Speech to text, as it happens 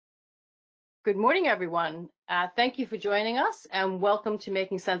Good morning, everyone. Thank you for joining us and welcome to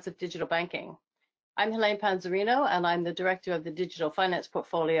Making Sense of Digital Banking. I'm Helene Panzarino and I'm the Director of the Digital Finance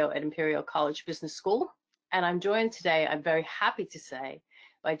Portfolio at Imperial College Business School. And I'm joined today, I'm very happy to say,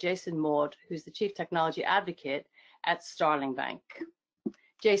 by Jason Maude, who's the Chief Technology Advocate at Starling Bank.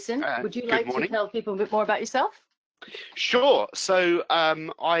 Jason, would you like to tell people a bit more about yourself? Sure. So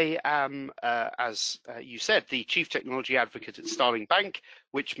I am, as you said, the Chief Technology Advocate at Starling Bank,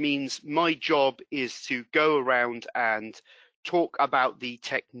 which means my job is to go around and talk about the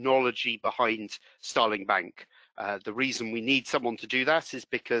technology behind Starling Bank. The reason we need someone to do that is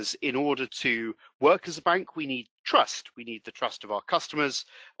because in order to work as a bank, we need trust. We need the trust of our customers,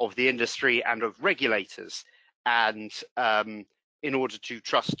 of the industry, and of regulators. And in order to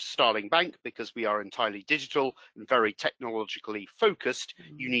trust Starling Bank, because we are entirely digital and very technologically focused,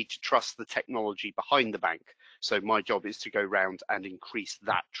 you need to trust the technology behind the bank. So my job is to go around and increase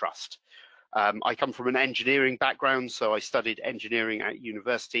that trust. I come from an engineering background, so I studied engineering at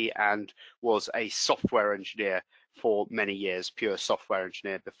university and was a software engineer for many years, pure software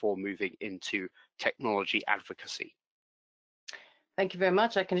engineer, before moving into technology advocacy. Thank you very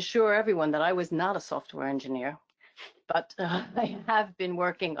much. I can assure everyone that I was not a software engineer, but I have been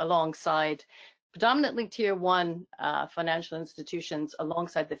working alongside predominantly tier one financial institutions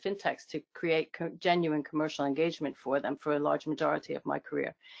alongside the fintechs to create genuine commercial engagement for them for a large majority of my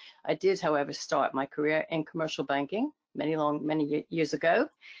career. I did, however, start my career in commercial banking many years ago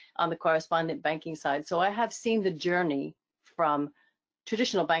on the correspondent banking side. So I have seen the journey from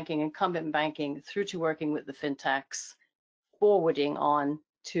traditional banking, incumbent banking, through to working with the fintechs, forwarding on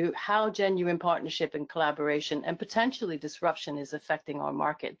to how genuine partnership and collaboration and potentially disruption is affecting our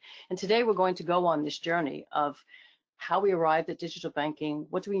market. And today we're going to go on this journey of how we arrived at digital banking.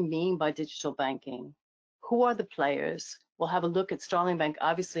 What do we mean by digital banking? Who are the players? We'll have a look at Starling Bank,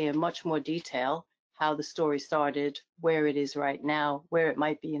 obviously in much more detail, how the story started, where it is right now, where it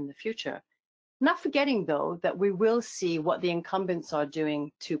might be in the future. Not forgetting, though, that we will see what the incumbents are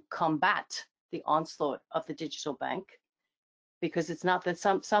doing to combat the onslaught of the digital bank, because it's not that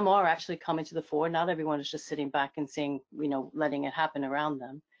some are actually coming to the fore. Not everyone is just sitting back and seeing, letting it happen around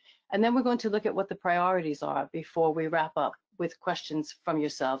them. And then we're going to look at what the priorities are before we wrap up with questions from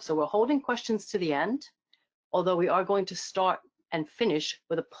yourselves. So we're holding questions to the end, although we are going to start and finish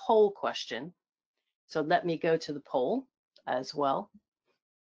with a poll question. So let me go to the poll as well.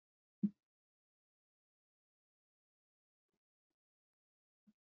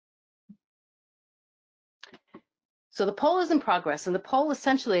 So the poll is in progress, and the poll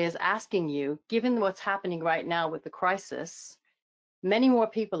essentially is asking you, given what's happening right now with the crisis, many more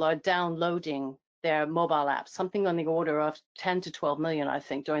people are downloading their mobile apps, something on the order of 10 to 12 million, I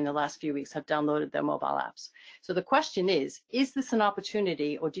think, during the last few weeks have downloaded their mobile apps. So the question is this an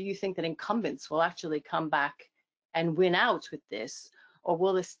opportunity, or do you think that incumbents will actually come back and win out with this? Or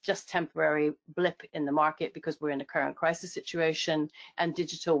will this just temporary blip in the market because we're in a current crisis situation and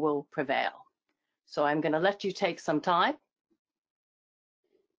digital will prevail? So I'm going to let you take some time.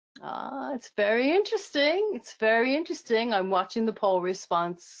 It's very interesting. It's very interesting. I'm watching the poll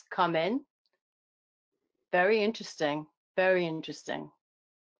response come in. Very interesting. Very interesting.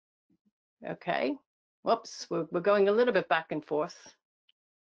 Okay. Whoops, we're going a little bit back and forth.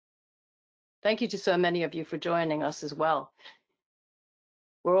 Thank you to so many of you for joining us as well.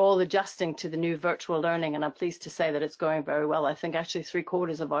 We're all adjusting to the new virtual learning, and I'm pleased to say that it's going very well. I think actually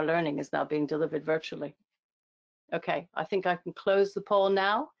 3/4 of our learning is now being delivered virtually. Okay, I think I can close the poll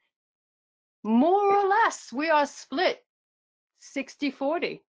now. More or less, we are split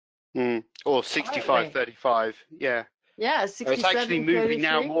 60-40. Or 65-35, yeah. Yeah, 67, it's actually moving 33.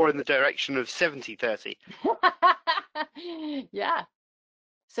 now more in the direction of 70-30. Yeah.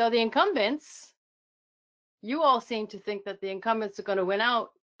 So the incumbents, you all seem to think that the incumbents are going to win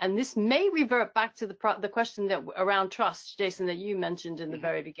out, and this may revert back to the question that around trust, Jason, that you mentioned in the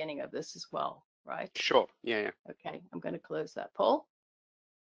very beginning of this as well, right? Sure. Yeah. Okay, I'm going to close that poll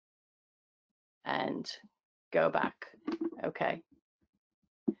and go back. Okay.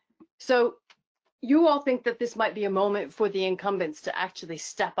 So you all think that this might be a moment for the incumbents to actually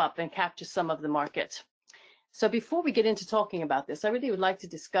step up and capture some of the market. So before we get into talking about this, I really would like to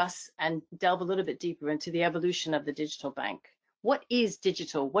discuss and delve a little bit deeper into the evolution of the digital bank. What is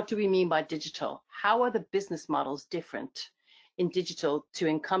digital? What do we mean by digital? How are the business models different in digital to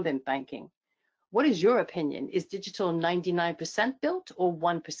incumbent banking? What is your opinion? Is digital 99% built or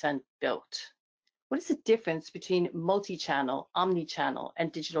 1% built? What is the difference between multi-channel, omni-channel,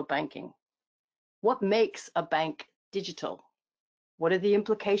 and digital banking? What makes a bank digital? What are the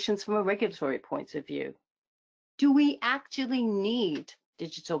implications from a regulatory point of view? Do we actually need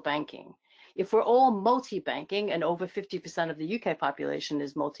digital banking? If we're all multi-banking, and over 50% of the UK population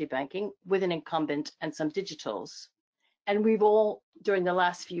is multi-banking with an incumbent and some digitals, and we've all, during the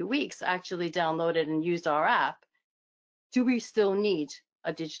last few weeks, actually downloaded and used our app, do we still need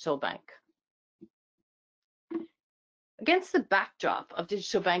a digital bank? Against the backdrop of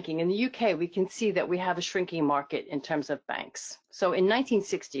digital banking in the UK, we can see that we have a shrinking market in terms of banks. So in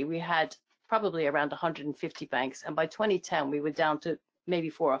 1960, we had probably around 150 banks, and by 2010, we were down to maybe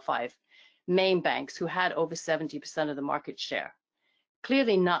 4 or 5 main banks who had over 70% of the market share.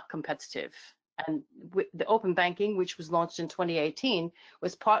 Clearly not competitive. And the open banking, which was launched in 2018,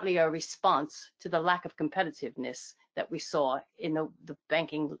 was partly a response to the lack of competitiveness that we saw in the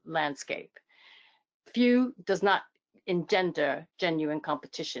banking landscape. Few does not engender genuine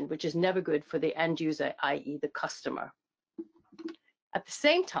competition, which is never good for the end user, i.e. the customer. At the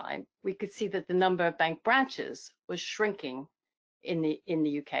same time, we could see that the number of bank branches was shrinking in the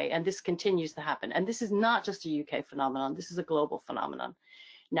UK, and this continues to happen. And this is not just a UK phenomenon, this is a global phenomenon.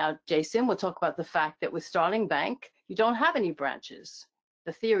 Now, Jason, we'll talk about the fact that with Starling Bank, you don't have any branches.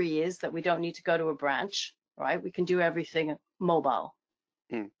 The theory is that we don't need to go to a branch, right? We can do everything mobile.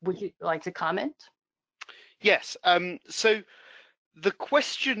 Would you like to comment? Yes. So the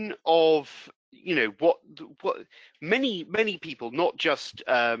question of, what many people, not just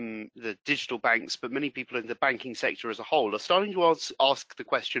the digital banks, but many people in the banking sector as a whole, are starting to ask the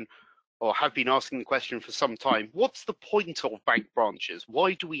question, or have been asking the question for some time: what's the point of bank branches?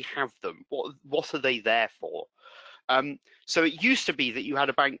 Why do we have them? What are they there for? So it used to be that you had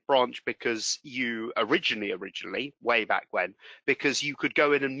a bank branch because you originally, way back when, because you could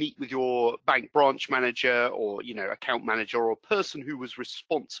go in and meet with your bank branch manager or, account manager, or a person who was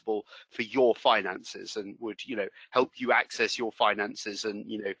responsible for your finances and would, help you access your finances and,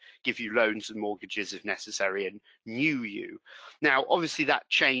 give you loans and mortgages if necessary, and knew you. Now, obviously that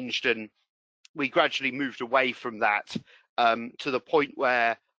changed, and we gradually moved away from that, to the point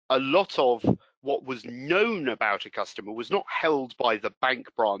where a lot of what was known about a customer was not held by the bank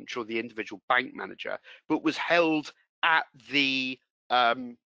branch or the individual bank manager, but was held at the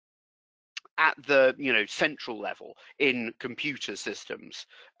central level in computer systems,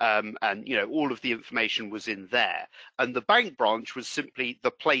 and all of the information was in there, and the bank branch was simply the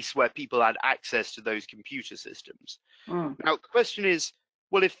place where people had access to those computer systems. Now the question is,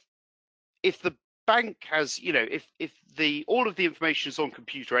 well, if the bank has, if all of the information is on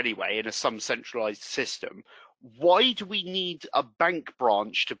computer anyway in some centralized system, why do we need a bank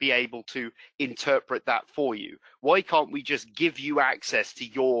branch to be able to interpret that for you? Why can't we just give you access to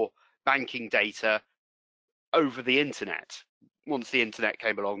your banking data over the internet? Once the internet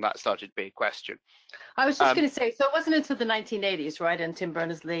came along, that started to be a question. I was just going to say, so it wasn't until the 1980s, right, and Tim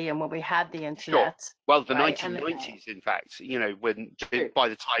Berners-Lee, and when we had the internet. Sure. Well, the right? 1990s, in fact, when by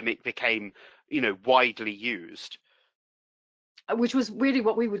the time it became, widely used. Which was really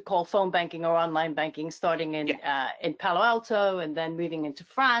what we would call phone banking or online banking, starting in Palo Alto and then moving into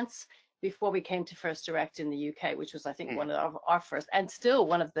France before we came to First Direct in the UK, which was, I think, one of our first, and still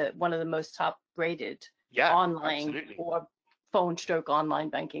one of the most top rated online absolutely. or phone stroke online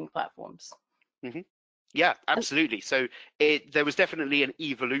banking platforms. Yeah, absolutely. So there was definitely an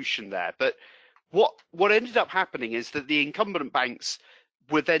evolution there. But what ended up happening is that the incumbent banks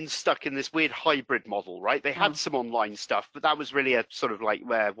were then stuck in this weird hybrid model, right? They had some online stuff, but that was really a sort of like,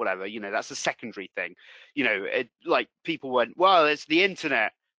 whatever, that's a secondary thing. Like people went, well, it's the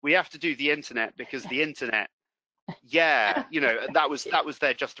internet. We have to do the internet because the internet. Yeah, and that was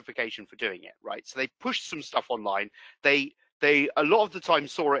their justification for doing it, right? So they pushed some stuff online. They a lot of the time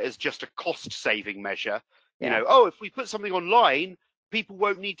saw it as just a cost saving measure. If we put something online, people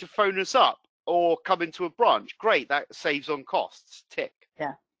won't need to phone us up or come into a branch. Great, that saves on costs. Tick.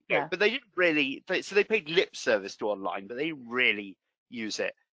 Yeah. But they didn't really. So they paid lip service to online, but they didn't really use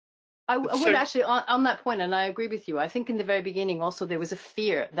it. I would actually, on that point, and I agree with you, I think in the very beginning also there was a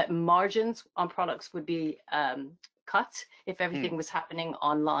fear that margins on products would be cut if everything was happening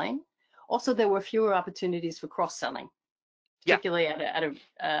online. Also, there were fewer opportunities for cross-selling, particularly at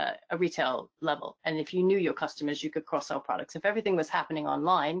a retail level. And if you knew your customers, you could cross-sell products. If everything was happening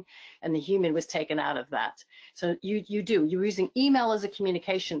online and the human was taken out of that. So you're using email as a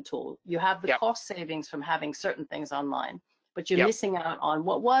communication tool. You have the cost savings from having certain things online, but you're missing out on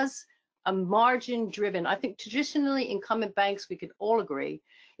what was a margin-driven. I think traditionally incumbent banks, we could all agree,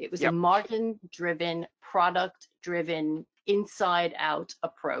 it was a margin-driven, product-driven, inside-out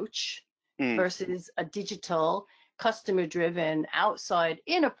approach versus a digital, customer-driven,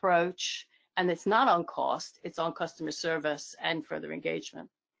 outside-in approach, and it's not on cost, it's on customer service and further engagement.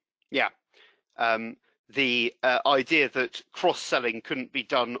 Yeah. the idea that cross-selling couldn't be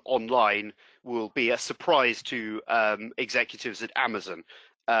done online will be a surprise to executives at Amazon,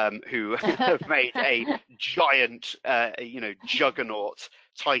 who have made a giant, juggernaut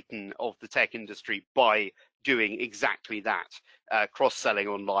titan of the tech industry by doing exactly that, cross-selling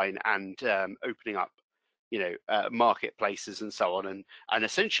online and opening up, marketplaces and so on, and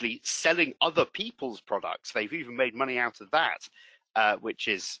essentially selling other people's products. They've even made money out of that, which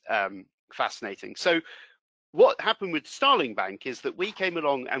is fascinating. So what happened with Starling Bank is that we came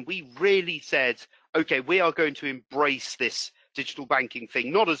along and we really said, okay, we are going to embrace this digital banking thing,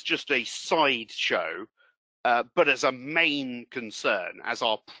 not as just a sideshow, but as a main concern, as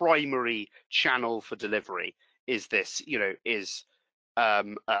our primary channel for delivery is this, is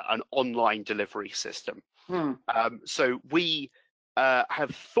an online delivery system. So we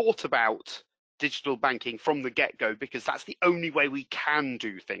have thought about digital banking from the get-go because that's the only way we can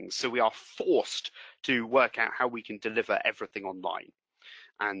do things. So we are forced to work out how we can deliver everything online.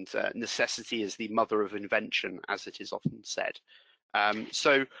 And necessity is the mother of invention, as it is often said.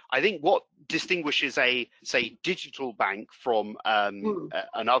 So I think what distinguishes a, say, digital bank from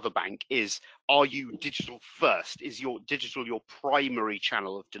another bank is, are you digital first? Is your digital your primary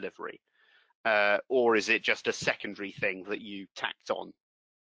channel of delivery? Or is it just a secondary thing that you tacked on?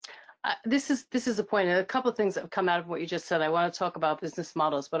 This is a point, and a couple of things that have come out of what you just said. I want to talk about business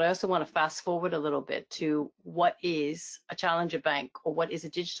models, but I also want to fast forward a little bit to what is a challenger bank or what is a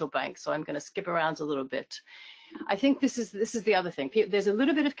digital bank. So I'm going to skip around a little bit. I think this is the other thing. There's a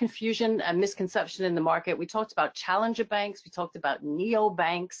little bit of confusion and misconception in the market. We talked about challenger banks. We talked about neo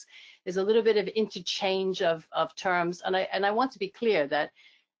banks. There's a little bit of interchange of terms, and I want to be clear that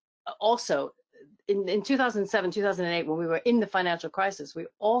also, in 2007, 2008, when we were in the financial crisis, we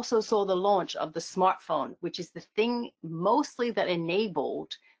also saw the launch of the smartphone, which is the thing mostly that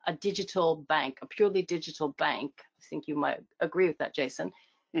enabled a digital bank, a purely digital bank. I think you might agree with that, Jason.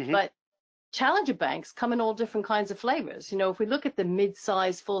 Mm-hmm. But challenger banks come in all different kinds of flavors. If we look at the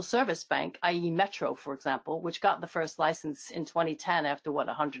mid-size full-service bank, i.e. Metro, for example, which got the first license in 2010 after,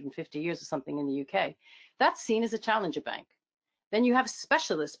 150 years or something in the UK, that's seen as a challenger bank. Then you have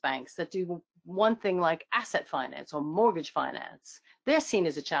specialist banks that do one thing like asset finance or mortgage finance. They're seen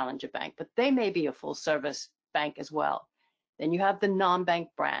as a challenger bank, but they may be a full service bank as well. Then you have the non-bank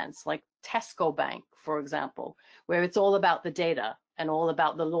brands like Tesco Bank, for example, where it's all about the data and all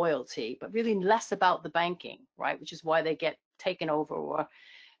about the loyalty, but really less about the banking, right? Which is why they get taken over or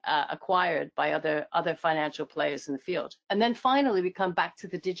acquired by other financial players in the field. And then finally, we come back to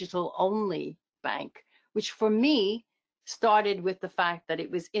the digital only bank, which for me started with the fact that it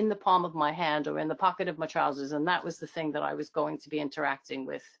was in the palm of my hand or in the pocket of my trousers, and that was the thing that I was going to be interacting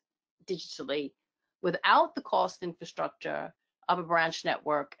with digitally without the cost infrastructure of a branch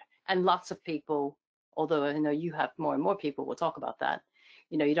network and lots of people. Although I know you have more and more people, we'll talk about that.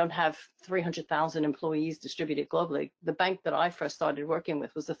 You don't have 300,000 employees distributed globally. The bank that I first started working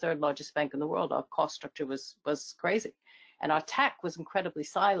with was the third largest bank in the world. Our cost structure was crazy, and our tech was incredibly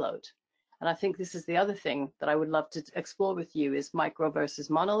siloed. And I think this is the other thing that I would love to explore with you is micro versus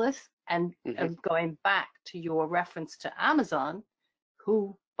monolith. And going back to your reference to Amazon,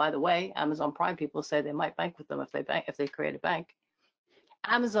 who, by the way, Amazon Prime people say they might bank with them if they create a bank.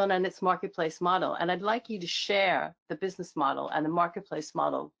 Amazon and its marketplace model. And I'd like you to share the business model and the marketplace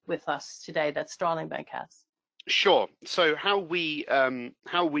model with us today that Starling Bank has. Sure. So how we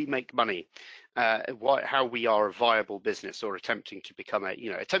make money, how we are a viable business or attempting to become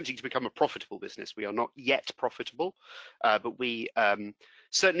a profitable business. We are not yet profitable, but we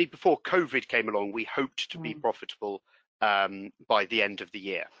certainly before COVID came along, we hoped to be profitable by the end of the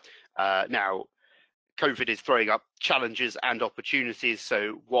year. Now, COVID is throwing up challenges and opportunities,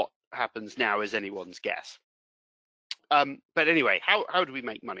 so what happens now is anyone's guess. But anyway, how do we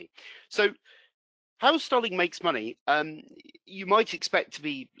make money? So how Starling makes money, you might expect to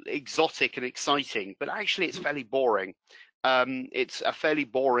be exotic and exciting, but actually it's fairly boring. It's a fairly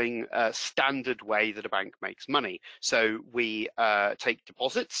boring standard way that a bank makes money. So we take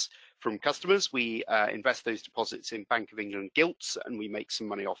deposits from customers, we invest those deposits in Bank of England gilts, and we make some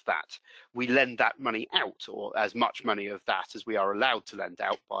money off that. We lend that money out, or as much money of that as we are allowed to lend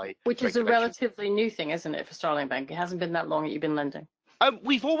out by Which is a relatively new thing, isn't it, for Starling Bank? It hasn't been that long that you've been lending.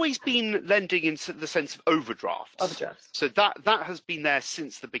 We've always been lending in the sense of overdrafts. Overdrafts. So that has been there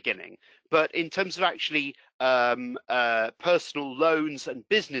since the beginning. But in terms of actually personal loans and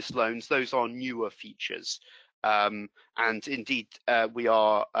business loans, those are newer features. And indeed, we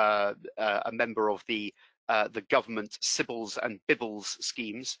are a member of the the government Sibbles and Bibbles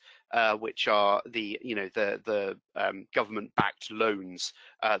schemes, which are the government-backed loans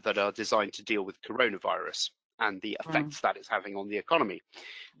that are designed to deal with coronavirus and the effects that is having on the economy.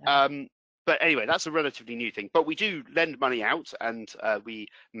 Yeah. But anyway, that's a relatively new thing. But we do lend money out, and we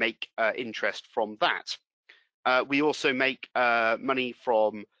make interest from that. We also make money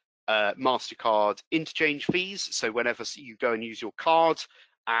from MasterCard interchange fees. So whenever you go and use your card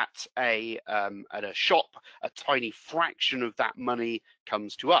at a shop, a tiny fraction of that money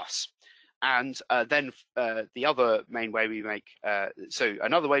comes to us. And then the other main way we make, so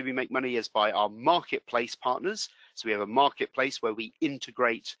another way we make money is by our marketplace partners. So we have a marketplace where we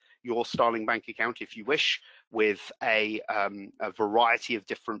integrate your Starling Bank account, if you wish, with a variety of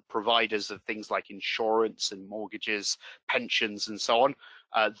different providers of things like insurance and mortgages, pensions, and so on.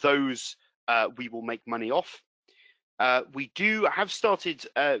 Those we will make money off. We have started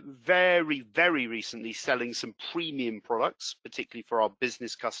very, very recently selling some premium products, particularly for our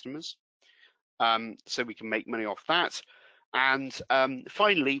business customers. So we can make money off that. And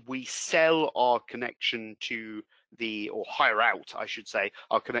finally, we sell our connection to or hire out, I should say,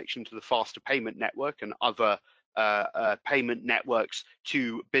 our connection to the faster payment network and other payment networks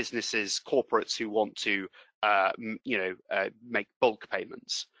to businesses, corporates who want to, make bulk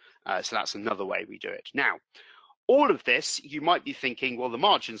payments. So that's another way we do it. Now, all of this, you might be thinking, well, the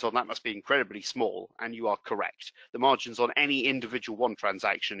margins on that must be incredibly small, and you are correct. The margins on any individual one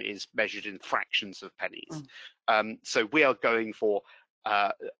transaction is measured in fractions of pennies. So we are going for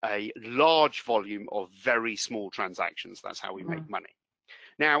a large volume of very small transactions. That's how we make money.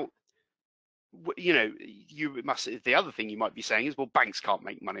 Now, the other thing you might be saying is, well, banks can't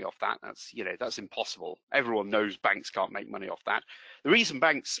make money off that. That's impossible. Everyone knows banks can't make money off that. The reason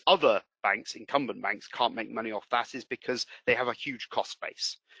other banks, incumbent banks, can't make money off that is because they have a huge cost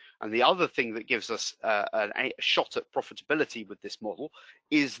base. And the other thing that gives us a shot at profitability with this model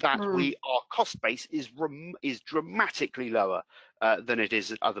is that our cost base is dramatically lower than it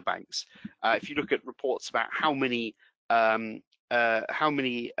is at other banks. If you look at reports about how many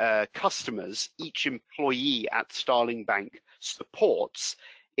customers each employee at Starling Bank supports,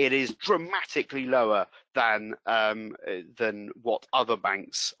 it is dramatically lower than what other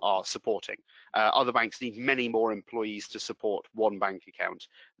banks are supporting. Other banks need many more employees to support one bank account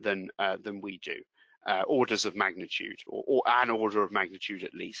than we do. Orders of magnitude, or an order of magnitude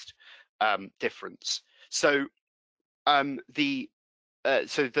at least, difference. So the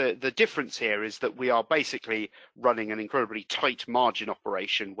difference here is that we are basically running an incredibly tight margin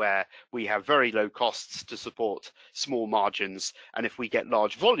operation where we have very low costs to support small margins, and if we get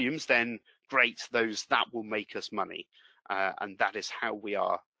large volumes, then great, that will make us money, and that is how we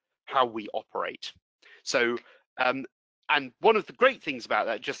operate. So and one of the great things about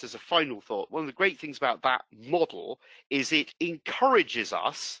that, just as a final thought, one of the great things about that model is it encourages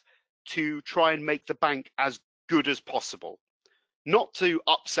us to try and make the bank as good as possible. Not to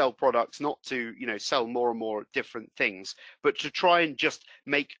upsell products, not to sell more and more different things, but to try and just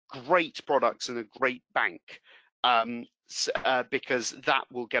make great products and a great bank, because that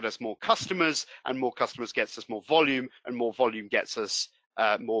will get us more customers, and more customers gets us more volume, and more volume gets us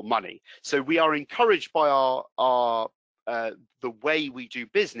more money. So we are encouraged by the way we do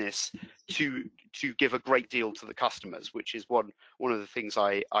business to give a great deal to the customers, which is one of the things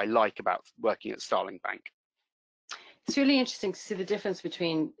I like about working at Starling Bank. It's really interesting to see the difference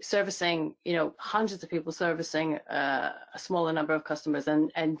between servicing, hundreds of people servicing a smaller number of customers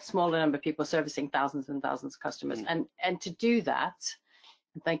and smaller number of people servicing thousands and thousands of customers. And to do that,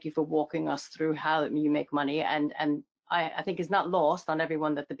 and thank you for walking us through how you make money. And I think it's not lost on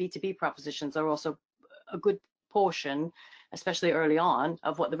everyone that the B2B propositions are also a good portion, especially early on,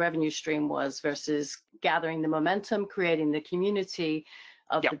 of what the revenue stream was versus gathering the momentum, creating the community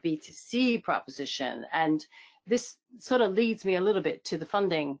of the B2C proposition. And this sort of leads me a little bit to the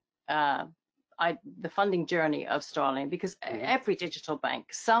funding, the funding journey of Starling, because every digital bank,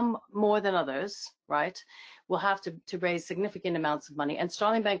 some more than others, right, will have to raise significant amounts of money, and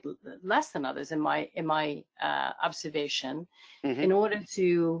Starling Bank less than others, in my observation, in order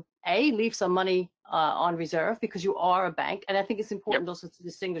to leave some money on reserve, because you are a bank. And I think it's important also to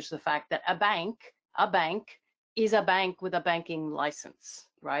distinguish the fact that a bank is a bank with a banking license,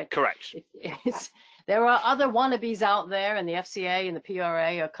 right? Correct. There are other wannabes out there, and the FCA and the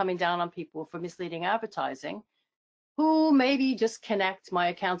PRA are coming down on people for misleading advertising, who maybe just connect my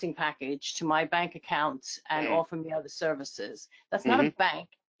accounting package to my bank account and offer me other services. That's not a bank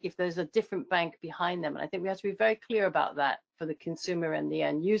if there's a different bank behind them. And I think we have to be very clear about that for the consumer and the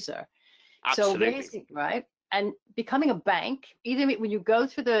end user. Absolutely. So raising, right? and becoming a bank, either when you go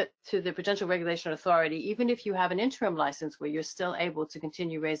to the Prudential Regulation Authority, even if you have an interim license where you're still able to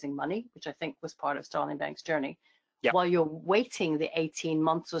continue raising money, which I think was part of Starling Bank's journey, Yeah. while you're waiting the 18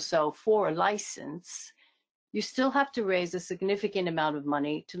 months or so for a license, you still have to raise a significant amount of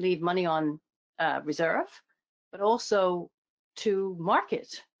money to leave money on reserve, but also to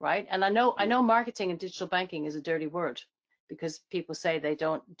market, right? And I know marketing and digital banking is a dirty word because people say they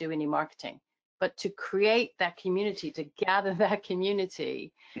don't do any marketing. But to create that community, to gather that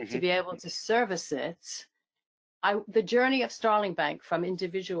community, to be able to service it, the journey of Starling Bank from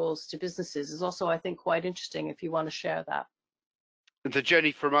individuals to businesses is also, I think, quite interesting if you want to share that. The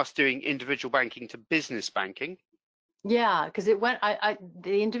journey from us doing individual banking to business banking. Yeah, because it went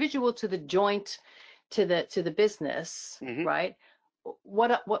the individual to the joint to the business, right?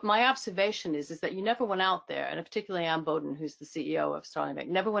 What my observation is that you never went out there, and particularly Anne Bowden, who's the CEO of Starling Bank,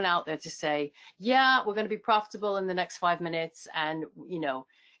 never went out there to say, yeah, we're going to be profitable in the next 5 minutes, and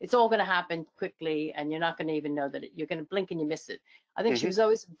it's all going to happen quickly, and you're not going to even know that you're going to blink and you miss it. I think she was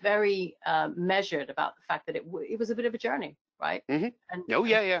always very measured about the fact that it was a bit of a journey, right? And Oh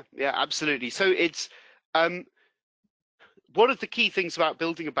yeah, absolutely. So it's one of the key things about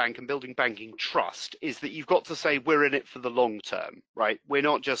building a bank and building banking trust is that you've got to say we're in it for the long term, right? We're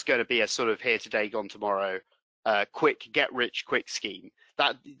not just going to be a sort of here today, gone tomorrow, quick get rich quick scheme.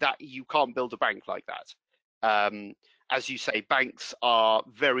 That you can't build a bank like that. As you say, banks are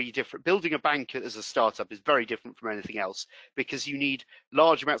very different. Building a bank as a startup is very different from anything else because you need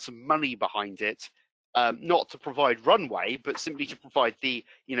large amounts of money behind it. Not to provide runway, but simply to provide the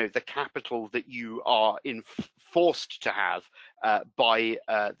capital that you are forced to have by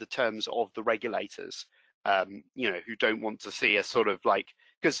the terms of the regulators, who don't want to see a sort of like,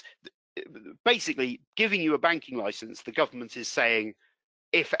 because basically giving you a banking license, the government is saying,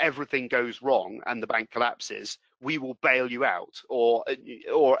 if everything goes wrong and the bank collapses, we will bail you out, or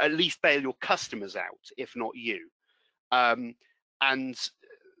at least bail your customers out, if not you. And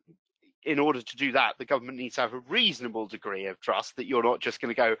in order to do that, the government needs to have a reasonable degree of trust that you're not just going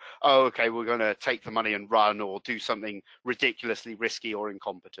to go, oh, okay, we're going to take the money and run or do something ridiculously risky or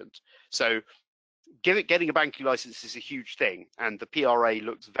incompetent. So getting a banking license is a huge thing. And the PRA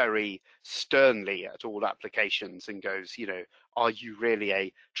looks very sternly at all applications and goes, are you really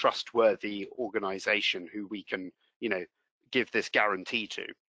a trustworthy organization who we can, give this guarantee to?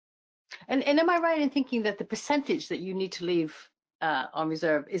 And am I right in thinking that the percentage that you need to leave on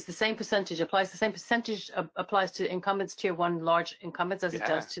reserve is the same percentage, applies to incumbents, tier one large incumbents, as it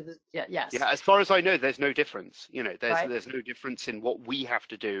does to the, yes. Yeah, as far as I know, there's no difference. There's no difference in what we have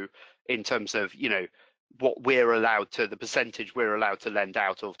to do in terms of, what we're allowed to, the percentage we're allowed to lend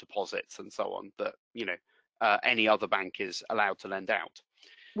out of deposits and so on, that, any other bank is allowed to lend out.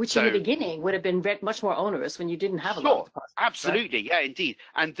 Which in the beginning would have been much more onerous when you didn't have a lot of deposits. Absolutely, right? Yeah, indeed.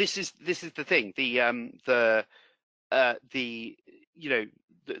 And this is the thing.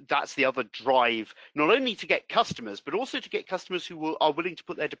 That's the other drive, not only to get customers, but also to get customers who are willing to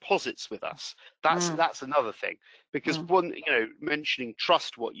put their deposits with us. That's another thing, because mentioning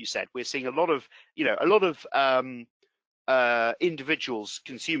trust, what you said, we're seeing a lot of individuals,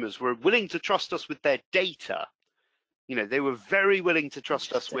 consumers, were willing to trust us with their data. They were very willing to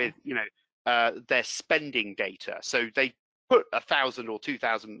trust us with their spending data. So they put 1,000 or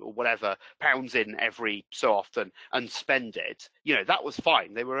 2,000 or whatever pounds in every so often and spend it. That was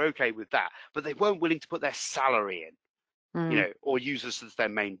fine. They were okay with that, but they weren't willing to put their salary in, or use us as their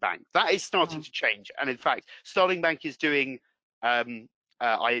main bank. That is starting to change. And in fact, Starling Bank is doing, I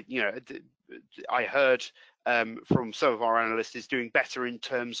heard from some of our analysts, is doing better in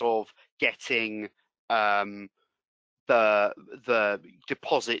terms of getting the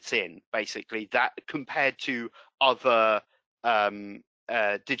deposits in, basically, that compared to other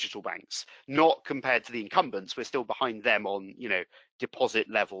digital banks, not compared to the incumbents. We're still behind them on deposit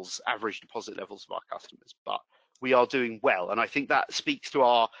levels, average deposit levels of our customers, but we are doing well. And I think that speaks to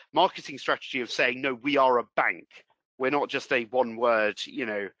our marketing strategy of saying, no, we are a bank. We're not just a one word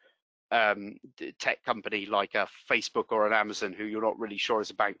tech company like a Facebook or an Amazon who you're not really sure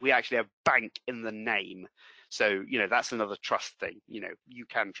is a bank. We actually have bank in the name. So, that's another trust thing. You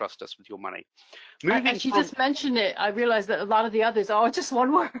can trust us with your money. As you just mentioned it, I realized that a lot of the others are just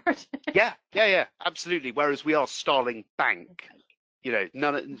one word. yeah, absolutely. Whereas we are Starling Bank.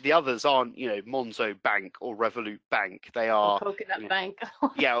 None of the others aren't, Monzo Bank or Revolut Bank. They are Coconut Bank.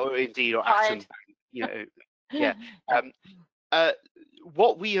 Yeah, or indeed, or Atom Bank. Yeah.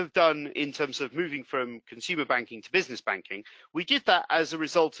 What we have done in terms of moving from consumer banking to business banking, we did that as a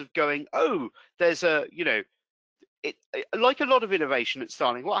result of going, oh, there's a, like a lot of innovation at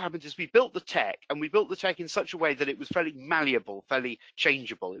Starling, what happened is we built the tech, and we built the tech in such a way that it was fairly malleable, fairly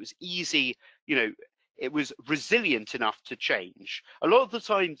changeable. It was easy, you know, it was resilient enough to change. A lot of the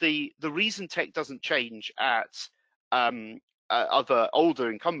time, the reason tech doesn't change at um, other older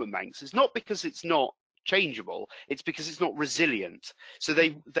incumbent banks is not because it's not changeable, it's because it's not resilient. So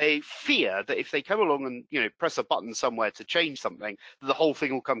they fear that if they come along and, you know, press a button somewhere to change something, the whole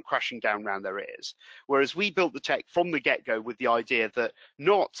thing will come crashing down around their ears. Whereas we built the tech from the get-go with the idea that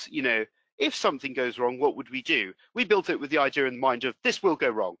not, you know, if something goes wrong, what would we do? We built it with the idea in mind of this will go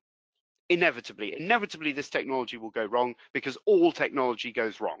wrong. Inevitably, this technology will go wrong because all technology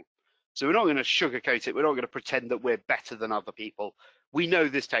goes wrong. So we're not going to sugarcoat it. We're not going to pretend that we're better than other people. We know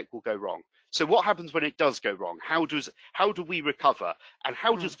this tech will go wrong. So what happens when it does go wrong? How do we recover? And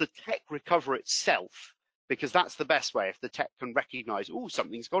how does the tech recover itself? Because that's the best way. If the tech can recognize, oh,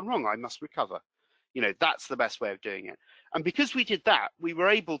 something's gone wrong, I must recover. You know, that's the best way of doing it. And because we did that, we were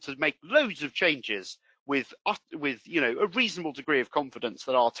able to make loads of changes with you know, a reasonable degree of confidence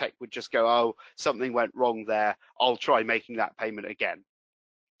that our tech would just go, oh, something went wrong there, I'll try making that payment again.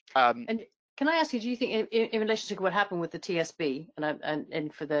 And can I ask you, do you think in relation to what happened with the TSB,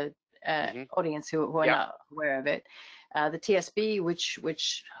 and for the audience who are not aware of it, the TSB,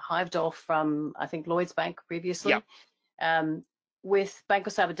 which hived off from, I think, Lloyds Bank previously, with Banco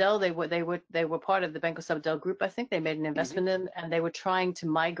Sabadell, they were part of the Banco Sabadell group. I think they made an investment in, and they were trying to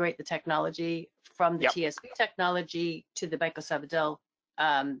migrate the technology from the TSB technology to the Banco Sabadell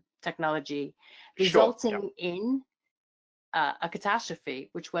technology, resulting in a catastrophe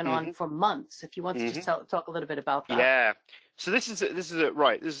which went on for months. If you want to just talk a little bit about that. Yeah. So this is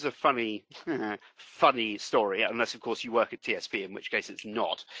a funny funny story, unless of course you work at TSB, in which case it's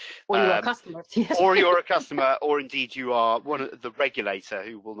not. Or you're a customer of TSB. Or you're a customer, or indeed you are one of the regulator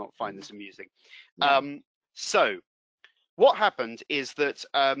who will not find this amusing. So what happened is that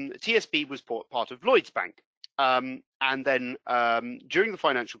TSB was part of Lloyds Bank, and then during the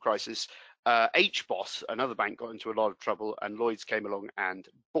financial crisis, HBOS, another bank, got into a lot of trouble, and Lloyds came along and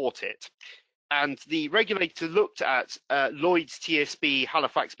bought it. And the regulator looked at Lloyds TSB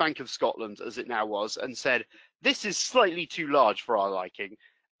Halifax Bank of Scotland, as it now was, and said, this is slightly too large for our liking.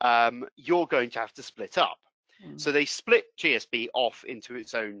 You're going to have to split up. So they split TSB off into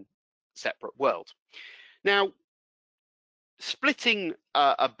its own separate world. Now, splitting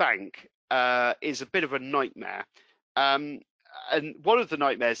a bank is a bit of a nightmare. And one of the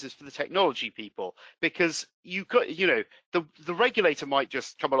nightmares is for the technology people, because you know, the regulator might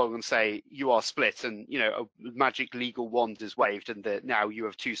just come along and say you are split, and, you know, a magic legal wand is waved, and now you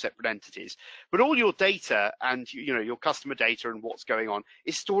have two separate entities. But all your data and, you know, your customer data and what's going on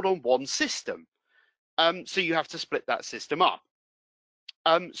is stored on one system. So you have to split that system up.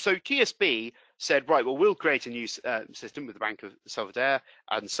 So TSB said, right, well, we'll create a new system with the Bank of Sabadell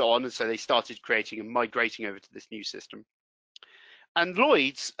and so on. And so they started creating and migrating over to this new system. And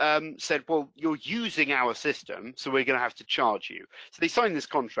Lloyds said, well, you're using our system, so we're going to have to charge you. So they signed this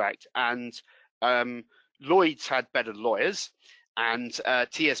contract, and Lloyds had better lawyers, and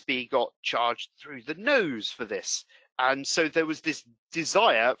TSB got charged through the nose for this. And so there was this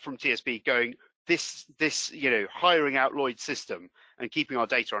desire from TSB going, this you know, hiring out Lloyd's system and keeping our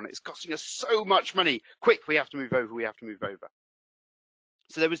data on it is costing us so much money. Quick, we have to move over. We have to move over.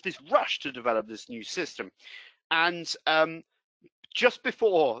 So there was this rush to develop this new system, and just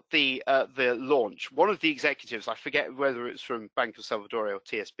before the launch, one of the executives, I forget whether it's from Bank of Salvador or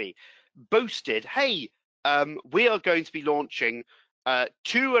TSB, boasted, "Hey, we are going to be launching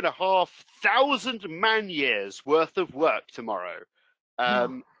 2,500 man-years worth of work tomorrow."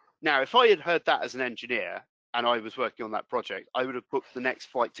 Now, if I had heard that as an engineer and I was working on that project, I would have booked the next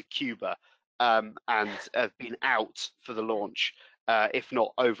flight to Cuba and have been out for the launch, if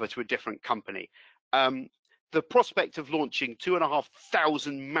not over to a different company. The prospect of launching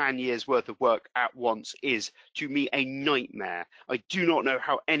 2,500 man-years worth of work at once is, to me, a nightmare. I do not know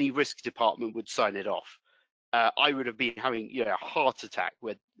how any risk department would sign it off. I would have been having, you know, a heart attack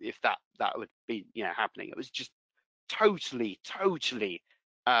if that would be, you know, happening. It was just totally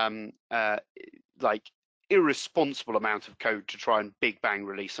like irresponsible amount of code to try and big bang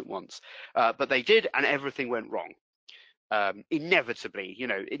release at once. But they did, and everything went wrong. Inevitably, you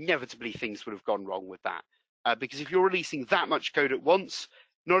know, things would have gone wrong with that. Because if you're releasing that much code at once,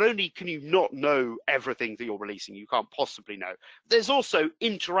 not only can you not know everything that you're releasing, you can't possibly know, there's also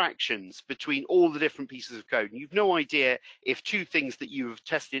interactions between all the different pieces of code. And you've no idea if two things that you have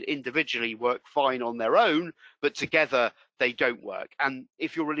tested individually work fine on their own, but together they don't work. And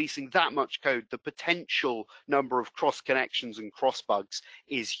if you're releasing that much code, the potential number of cross connections and cross bugs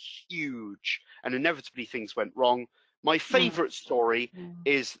is huge. And inevitably things went wrong. My favorite story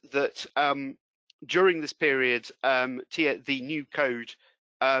is that during this period, the new code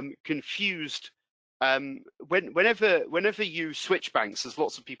confused whenever you switch banks, as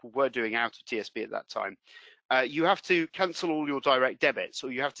lots of people were doing out of TSB at that time, you have to cancel all your direct debits,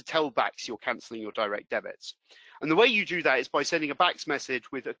 or you have to tell BACS you're cancelling your direct debits. And the way you do that is by sending a BACS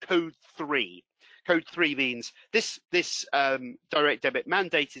message with a code 3. Code 3 means this direct debit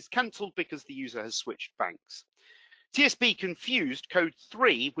mandate is cancelled because the user has switched banks. TSB confused code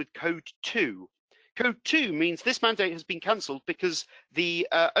 3 with code 2. Code 2 means this mandate has been cancelled because the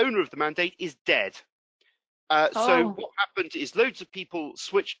owner of the mandate is dead. So what happened is loads of people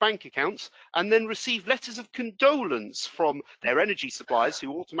switched bank accounts and then received letters of condolence from their energy suppliers,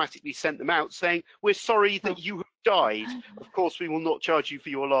 who automatically sent them out saying, "We're sorry that you have died. Of course, we will not charge you for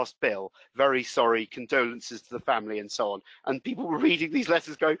your last bill. Very sorry, condolences to the family," and so on. And people were reading these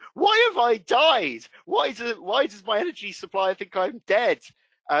letters going, "Why have I died? Why does my energy supplier think I'm dead?"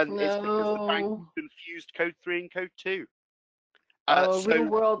 And it's because the bank confused code 3 and code 2. A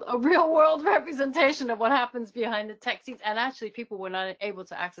real world representation of what happens behind the tech scenes. And actually, people were not able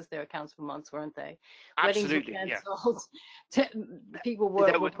to access their accounts for months, weren't they? Absolutely, weddings were canceled. People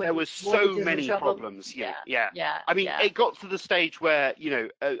were there were so many problems. Yeah. I mean, it got to the stage where, you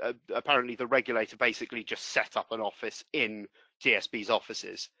know, apparently the regulator basically just set up an office in TSB's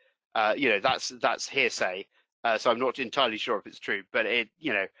offices. You know, that's hearsay, so I'm not entirely sure if it's true, but it,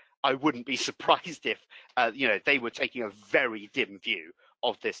 you know, I wouldn't be surprised if, you know, they were taking a very dim view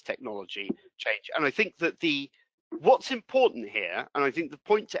of this technology change. And I think that what's important here, and I think the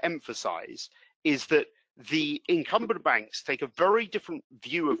point to emphasize, is that the incumbent banks take a very different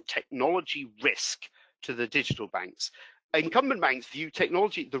view of technology risk to the digital banks. Incumbent banks view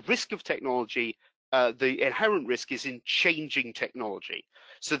technology, the risk of technology, the inherent risk is in changing technology.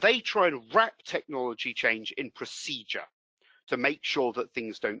 So they try and wrap technology change in procedure to make sure that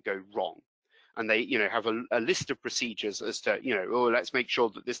things don't go wrong. And they, you know, have a list of procedures as to, you know, oh, let's make sure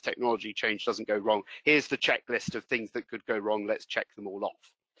that this technology change doesn't go wrong. Here's the checklist of things that could go wrong. Let's check them all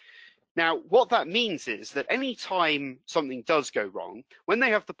off. Now, what that means is that any time something does go wrong, when they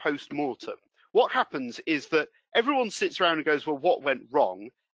have the post-mortem, what happens is that everyone sits around and goes, well, what went wrong?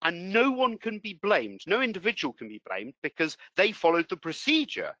 And no one can be blamed. No individual can be blamed because they followed the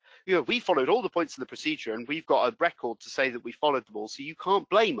procedure. You know, we followed all the points of the procedure and we've got a record to say that we followed them all, so you can't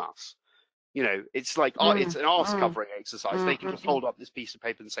blame us. You know, it's like it's an arse covering exercise. They can just hold up this piece of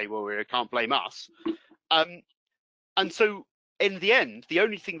paper and say, well, we can't blame us. And so in the end, the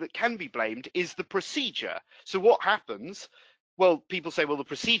only thing that can be blamed is the procedure. So what happens? Well, people say, well, the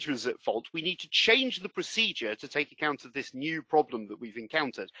procedure is at fault. We need to change the procedure to take account of this new problem that we've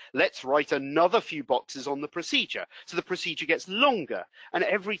encountered. Let's write another few boxes on the procedure. So the procedure gets longer. And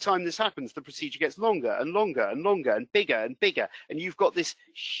every time this happens, the procedure gets longer and longer and longer and bigger and bigger. And you've got this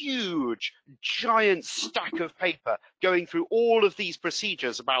huge, giant stack of paper going through all of these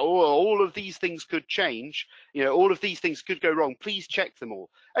procedures about, oh, all of these things could change. You know, all of these things could go wrong. Please check them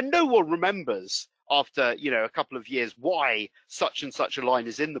all. And no one remembers after, you know, a couple of years why such and such a line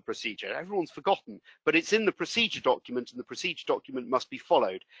is in the procedure. Everyone's forgotten, but it's in the procedure document and the procedure document must be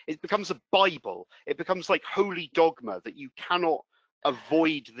followed. It becomes a Bible. It becomes like holy dogma that you cannot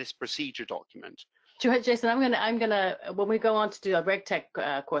avoid this procedure document. Jason, I'm gonna when we go on to do a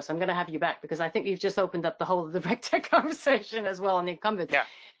RegTech course, I'm gonna have you back because I think you've just opened up the whole of the RegTech conversation as well on the incumbents. Yeah.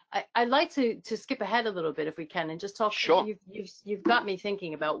 I'd like to skip ahead a little bit if we can and just talk. Sure. You've got me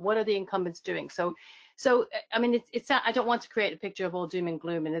thinking about what are the incumbents doing. So I mean, it's not, I don't want to create a picture of all doom and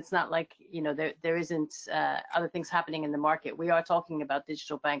gloom, and it's not like, you know, there isn't other things happening in the market. We are talking about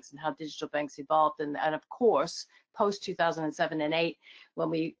digital banks and how digital banks evolved, and of course post 2007 and 8, when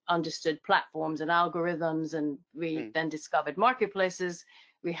we understood platforms and algorithms, and we then discovered marketplaces,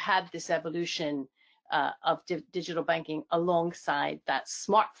 we had this evolution of digital banking alongside that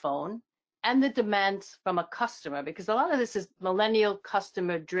smartphone and the demands from a customer, because a lot of this is millennial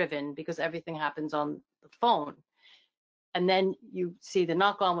customer driven because everything happens on the phone. And then you see the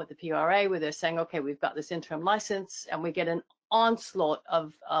knock on with the PRA where they're saying, okay, we've got this interim license, and we get an onslaught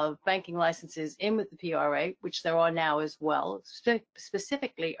of banking licenses in with the PRA, which there are now as well,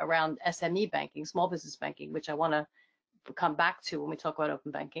 specifically around SME banking, small business banking, which I want to come back to when we talk about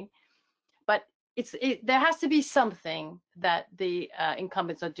open banking. But there has to be something that the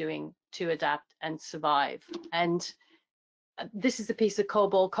incumbents are doing to adapt and survive. And this is a piece of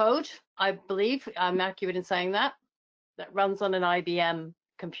COBOL code, I believe I'm accurate in saying that runs on an IBM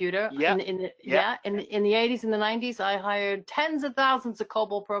computer. Yeah, yeah. In the 80s and the 90s, I hired tens of thousands of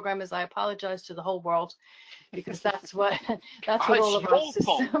COBOL programmers. I apologize to the whole world because that's what all It's of our your fault.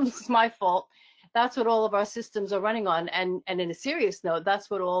 systems. It's my fault. That's what all of our systems are running on. And in a serious note, that's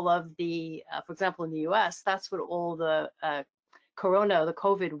what all of the, for example, in the US, that's what all the the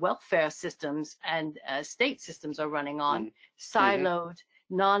COVID welfare systems and state systems are running on, siloed,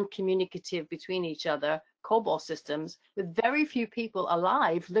 non-communicative between each other, COBOL systems with very few people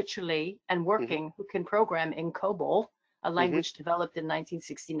alive, literally, and working who can program in COBOL, a language developed in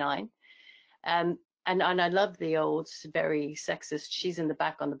 1969. And I love the old, very sexist, she's in the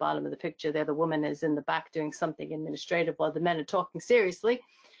back on the bottom of the picture there, the woman is in the back doing something administrative while the men are talking seriously.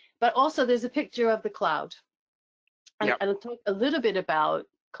 But also there's a picture of the cloud. And I'll talk a little bit about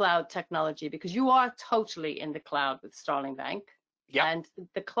cloud technology, because you are totally in the cloud with Starling Bank. Yep. And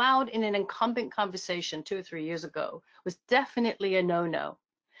the cloud in an incumbent conversation 2 or 3 years ago was definitely a no-no.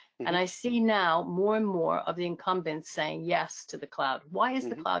 And I see now more and more of the incumbents saying yes to the cloud. Why is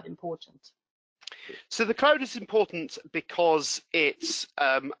the cloud important? So the cloud is important because it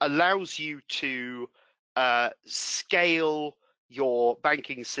allows you to scale your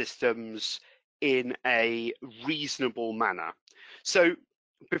banking systems in a reasonable manner. So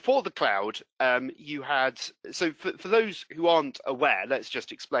before the cloud, you had, so for those who aren't aware, let's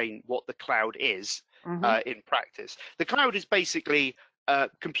just explain what the cloud is in practice. The cloud is basically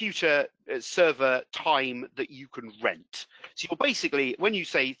computer server time that you can rent. So you're basically, when you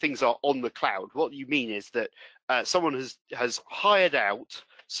say things are on the cloud, what you mean is that someone has hired out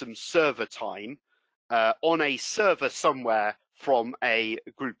some server time on a server somewhere from a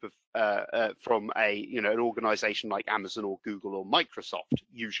group of from a an organization like Amazon or Google or Microsoft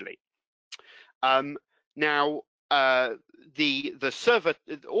usually. Now the server,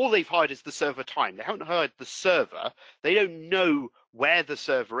 all they've hired is the server time. They haven't hired the server. They don't know where the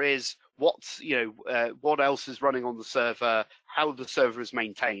server is, what's what else is running on the server, how the server is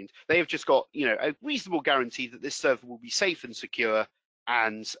maintained. They have just got a reasonable guarantee that this server will be safe and secure,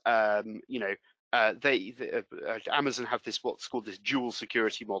 and Amazon have this what's called this dual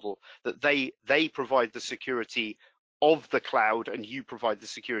security model, that they provide the security of the cloud and you provide the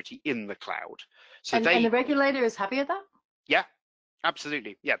security in the cloud. So and the regulator is happy with that? Yeah,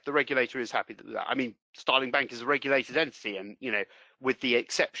 absolutely. Yeah, the regulator is happy with that. I mean, Starling Bank is a regulated entity, and with the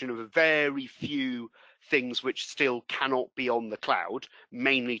exception of a very few things which still cannot be on the cloud,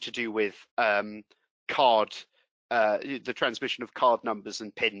 mainly to do with the transmission of card numbers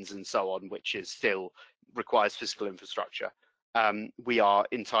and pins and so on, which is still requires physical infrastructure. We are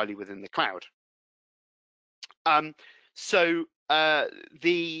entirely within the cloud. So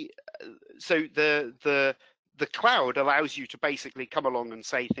the cloud allows you to basically come along and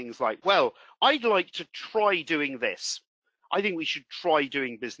say things like, well, I'd like to try doing this. I think we should try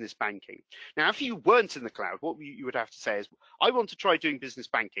doing business banking. Now, if you weren't in the cloud, what you would have to say is, I want to try doing business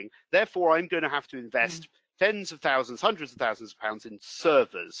banking. Therefore, I'm going to have to invest tens of thousands, hundreds of thousands of pounds in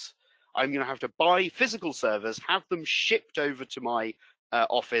servers. I'm going to have to buy physical servers, have them shipped over to my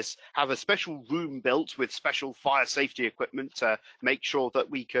office, have a special room built with special fire safety equipment to make sure that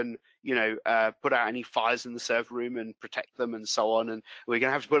we can put out any fires in the server room and protect them and so on. And we're going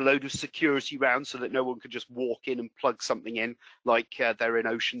to have to put a load of security around so that no one can just walk in and plug something in like they're in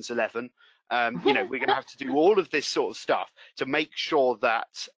Ocean's 11. We're going to have to do all of this sort of stuff to make sure that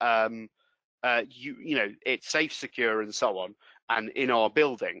it's safe, secure, and so on, and in our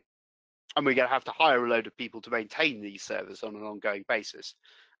building. And we're going to have to hire a load of people to maintain these servers on an ongoing basis.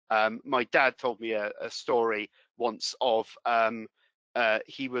 My dad told me a story once of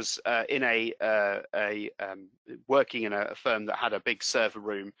he was working in a firm that had a big server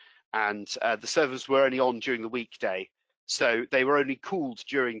room, and the servers were only on during the weekday, so they were only cooled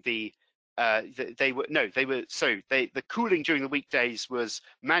during the the cooling during the weekdays was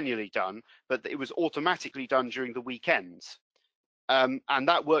manually done, but it was automatically done during the weekends. And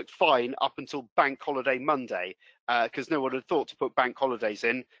that worked fine up until Bank Holiday Monday, because no one had thought to put bank holidays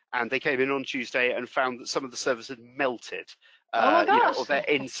in, and they came in on Tuesday and found that some of the servers had melted, or their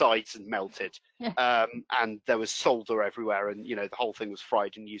insides had melted, and there was solder everywhere, and the whole thing was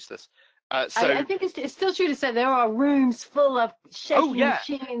fried and useless. I think it's still true to say there are rooms full of shaky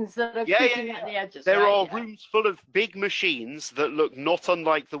machines that are creaking at the edges. There are rooms full of big machines that look not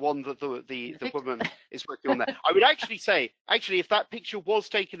unlike the one that the woman is working on there. I would actually say, if that picture was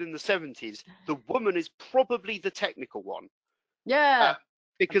taken in the 70s, the woman is probably the technical one. Yeah.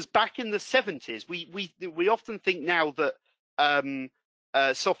 because back in the 70s, we often think now that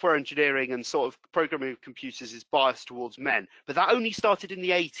software engineering and sort of programming of computers is biased towards men, but that only started in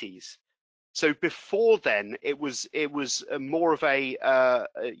the 80s. So before then, it was more of a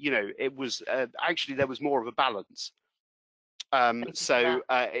it was actually there was more of a balance. Thank you for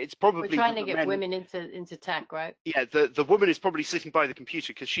that. It's We're probably trying that to the get men, women into tech, right? yeah, the woman is probably sitting by the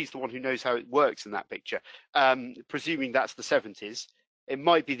computer because she's the one who knows how it works in that picture. Presuming that's the 70s, it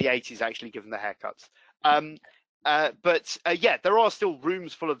might be the 80s actually, given the haircuts. Yeah, there are still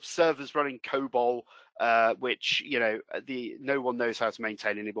rooms full of servers running COBOL, which no one knows how to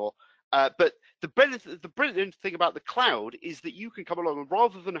maintain anymore. But the brilliant thing about the cloud is that you can come along and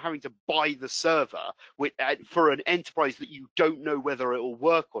rather than having to buy the server for an enterprise that you don't know whether it will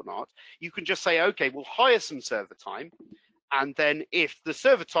work or not, you can just say, okay, we'll hire some server time. And then if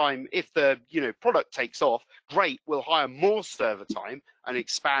the product takes off, great, we'll hire more server time and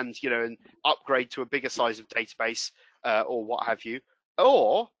expand, and upgrade to a bigger size of database or what have you.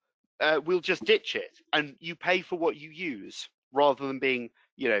 Or we'll just ditch it and you pay for what you use rather than being,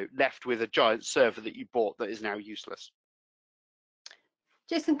 left with a giant server that you bought that is now useless.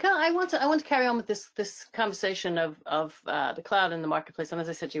 Jason, I want to carry on with this conversation of the cloud and the marketplace. And as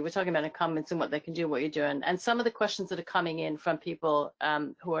I said to you, we're talking about incumbents and what they can do, what you're doing, and some of the questions that are coming in from people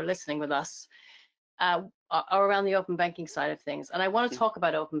who are listening with us are around the open banking side of things. And I want to talk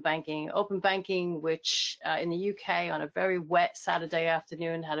about open banking, which in the UK on a very wet Saturday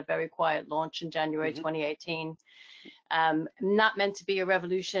afternoon had a very quiet launch in January 2018. Not meant to be a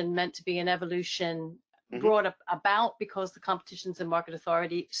revolution, meant to be an evolution. Brought about because the Competitions and Market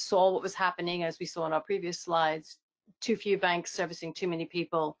Authority saw what was happening, as we saw in our previous slides. Too few banks servicing too many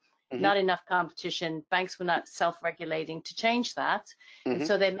people, not enough competition. Banks were not self-regulating to change that. And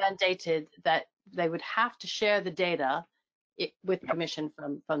so they mandated that they would have to share the data with permission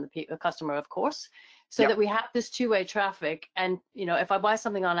from the customer, of course, so that we have this two-way traffic. And if I buy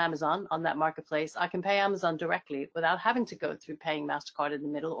something on Amazon, on that marketplace, I can pay Amazon directly without having to go through paying MasterCard in the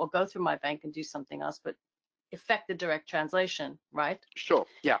middle or go through my bank and do something else, but effect the direct translation, right? Sure.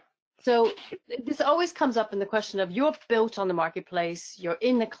 Yeah. So this always comes up in the question of you're built on the marketplace, you're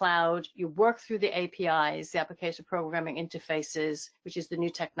in the cloud, you work through the APIs, the application programming interfaces, which is the new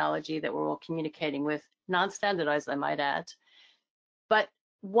technology that we're all communicating with, non-standardized, I might add. But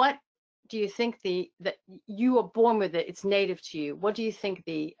what do you think that you are born with it, it's native to you. What do you think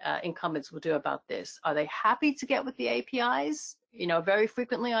the incumbents will do about this? Are they happy to get with the APIs? Very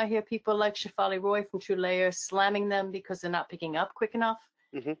frequently I hear people like Shefali Roy from TrueLayer slamming them because they're not picking up quick enough.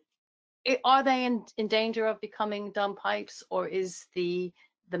 Are they in danger of becoming dumb pipes, or is the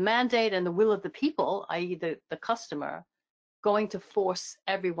mandate and the will of the people, i.e. the customer, going to force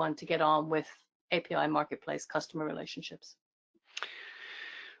everyone to get on with API marketplace customer relationships?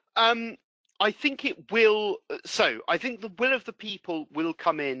 I think it will. So I think the will of the people will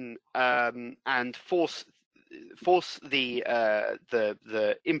come in and force the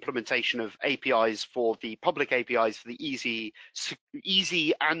implementation of APIs for the public APIs for the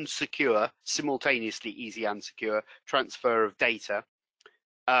easy and secure, simultaneously easy and secure transfer of data.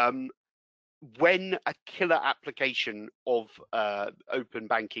 When a killer application of open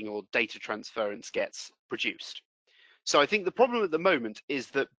banking or data transference gets produced. So I think the problem at the moment is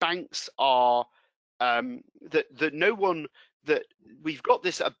that banks are that we've got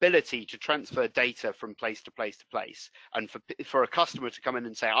this ability to transfer data from place to place to place, and for a customer to come in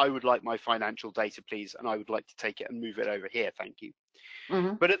and say, I would like my financial data, please, and I would like to take it and move it over here, thank you.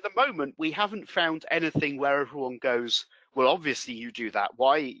 But at the moment, we haven't found anything where everyone goes, well, obviously you do that.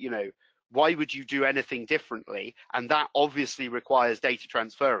 Why would you do anything differently? And that obviously requires data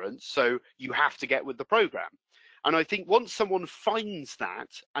transference, so you have to get with the program. And I think once someone finds that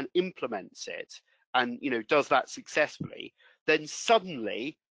and implements it and does that successfully, then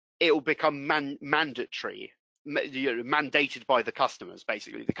suddenly it will become mandatory, mandated by the customers.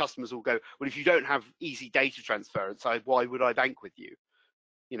 Basically, the customers will go, well, if you don't have easy data transference, why would I bank with you?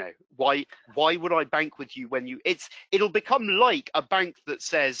 Why would I bank with you when it'll become like a bank that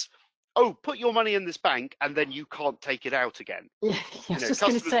says, oh, put your money in this bank and then you can't take it out again. Yeah,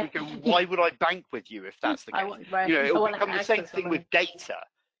 Customers would go, why would I bank with you if that's the case? It'll become the same thing with data.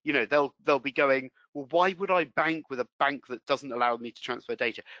 They'll be going, well, why would I bank with a bank that doesn't allow me to transfer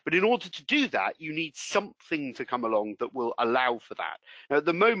data? But in order to do that, you need something to come along that will allow for that. Now, at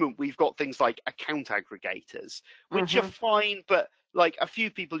the moment, we've got things like account aggregators, which are fine, but like a few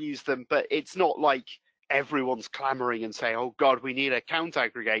people use them, but it's not like everyone's clamoring and saying, oh God, we need account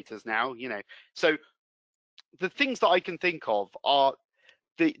aggregators now, So the things that I can think of are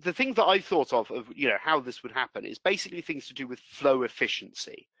the thing that I thought of how this would happen is basically things to do with flow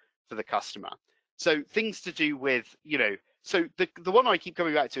efficiency for the customer. So things to do with, so the one I keep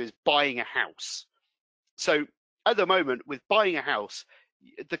coming back to is buying a house. So at the moment, with buying a house,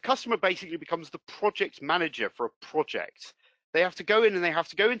 the customer basically becomes the project manager for a project. They have to go in and they have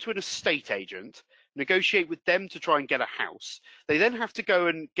to go into an estate agent, negotiate with them to try and get a house. They then have to go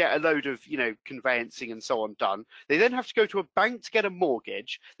and get a load of, conveyancing and so on done. They then have to go to a bank to get a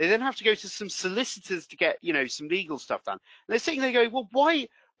mortgage. They then have to go to some solicitors to get, some legal stuff done. And they're sitting there going, well, why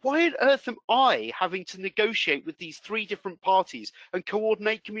on earth am I having to negotiate with these three different parties and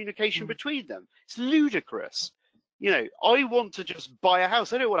coordinate communication between them? It's ludicrous. I want to just buy a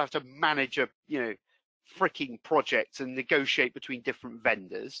house. I don't want to have to manage a, freaking project and negotiate between different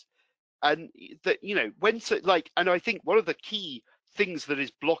vendors. And that, and I think one of the key things that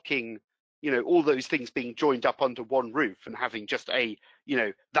is blocking, all those things being joined up under one roof and having just a,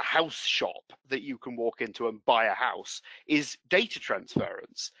 the house shop that you can walk into and buy a house is data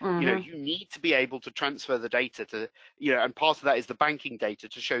transference. You need to be able to transfer the data to, and part of that is the banking data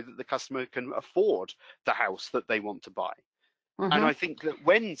to show that the customer can afford the house that they want to buy. And I think that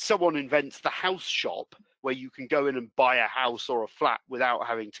when someone invents the house shop, where you can go in and buy a house or a flat without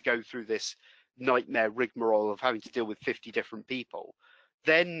having to go through this nightmare rigmarole of having to deal with 50 different people,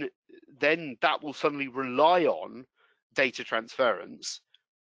 then that will suddenly rely on data transference.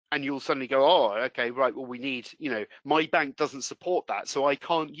 And you'll suddenly go, oh, okay, right, well, we need, my bank doesn't support that, so I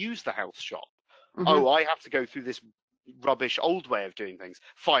can't use the house shop. Oh, I have to go through this rubbish old way of doing things.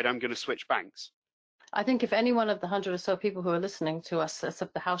 Fine, I'm going to switch banks. I think if any one of the 100 or so people who are listening to us sets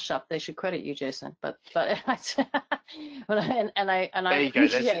up the house shop, they should credit you, Jason. But and I there you go.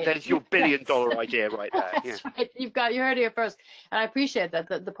 There's your $1 billion idea right there. That's right. You heard it here first. And I appreciate that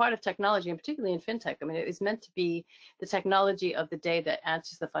the part of technology, and particularly in fintech, I mean, it is meant to be the technology of the day that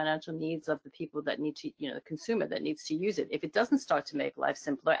answers the financial needs of the people that need to, the consumer that needs to use it. If it doesn't start to make life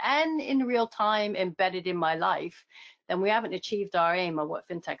simpler and in real time embedded in my life, then we haven't achieved our aim of what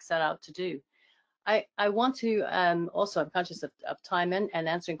fintech set out to do. I want to also, I'm conscious of time and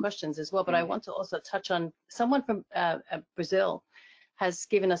answering questions as well, but I want to also touch on someone from Brazil has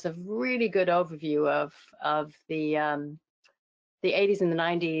given us a really good overview of the 80s and the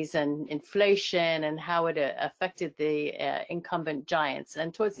 90s and inflation and how it affected the incumbent giants.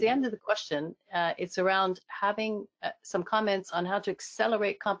 And towards the end of the question, it's around having some comments on how to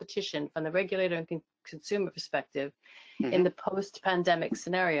accelerate competition from the regulator and consumer perspective in the post-pandemic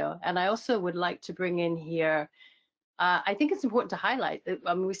scenario. And I also would like to bring in here, I think it's important to highlight that,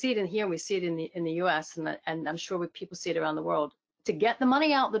 I mean, we see it in here and we see it in the US, and I'm sure people see it around the world, to get the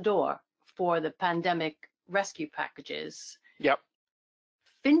money out the door for the pandemic rescue packages. Yep.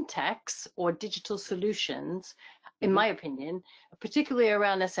 Fintechs or digital solutions, in my opinion, particularly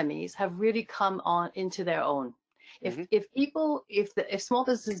around SMEs, have really come on into their own. If small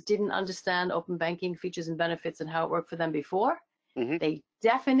businesses didn't understand open banking features and benefits and how it worked for them before, they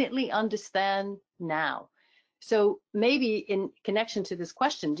definitely understand now. So maybe in connection to this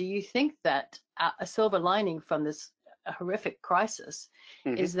question, do you think that a silver lining from this horrific crisis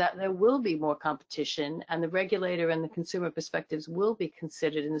is that there will be more competition and the regulator and the consumer perspectives will be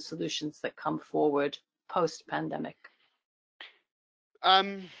considered in the solutions that come forward post-pandemic?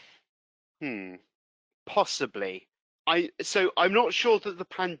 Possibly. I'm not sure that the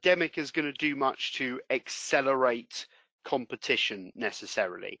pandemic is going to do much to accelerate competition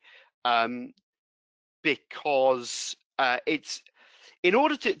necessarily, because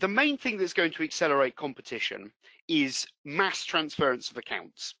the main thing that's going to accelerate competition is mass transference of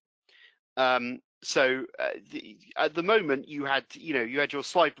accounts. At the moment, you had your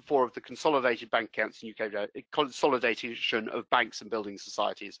slide before of the consolidated bank accounts, and you came down consolidation of banks and building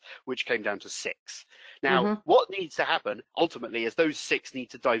societies, which came down to 6. Now, what needs to happen ultimately is those 6 need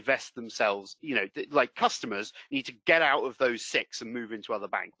to divest themselves. Like customers need to get out of those 6 and move into other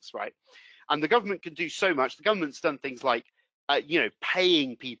banks, right? And the government can do so much. The government's done things like,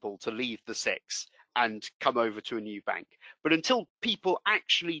 paying people to leave the 6 and come over to a new bank. But until people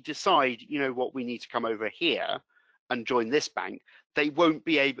actually decide, what, we need to come over here and join this bank, they won't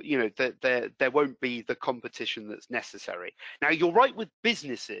be able, there won't be the competition that's necessary. Now, you're right with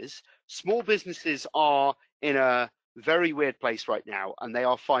businesses. Small businesses are in a very weird place right now, and they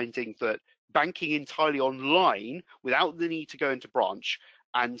are finding that banking entirely online without the need to go into branch,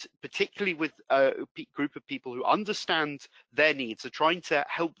 and particularly with a group of people who understand their needs, are trying to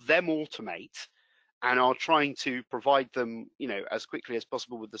help them automate and are trying to provide them, as quickly as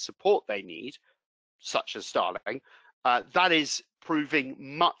possible with the support they need, such as Starling. That is proving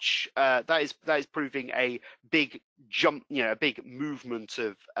much. That is proving a big jump, a big movement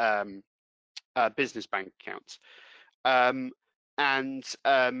of business bank accounts. And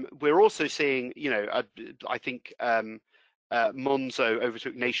we're also seeing, I think Monzo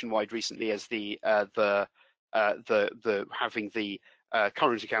overtook Nationwide recently as the having the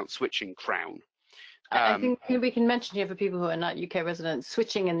current account switching crown. I think we can mention here for people who are not UK residents,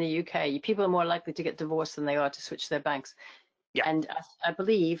 switching in the UK, people are more likely to get divorced than they are to switch their banks. Yeah. And I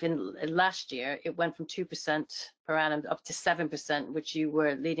believe in last year, it went from 2% per annum up to 7%, which you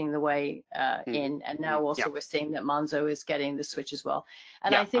were leading the way in. And now also we're seeing that Monzo is getting the switch as well.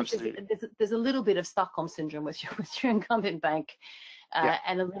 And I think there's a little bit of Stockholm syndrome with your incumbent bank.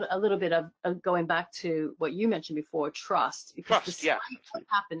 And a little bit of going back to what you mentioned before, trust, because despite what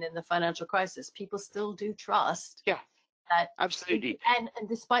happened in the financial crisis, people still do trust. Yeah, absolutely. And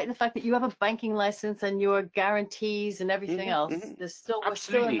despite the fact that you have a banking license and your guarantees and everything else, we're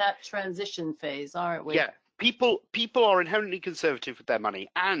still in that transition phase, aren't we? Yeah, people are inherently conservative with their money,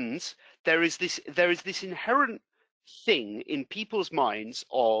 and there is this inherent thing in people's minds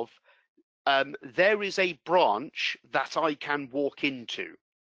of there is a branch that I can walk into.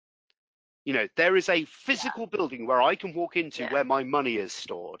 There is a physical building where I can walk into where my money is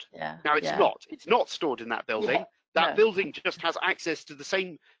stored. Now it's not stored in that building. That building just has access to the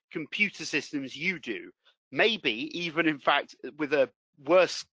same computer systems you do. Maybe even, in fact, with a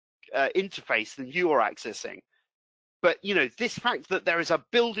worse interface than you are accessing. But this fact that there is a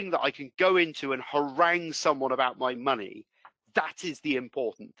building that I can go into and harangue someone about my money, that is the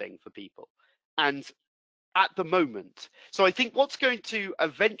important thing for people. And at the moment, so I think what's going to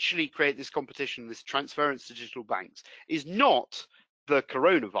eventually create this competition, this transference to digital banks, is not the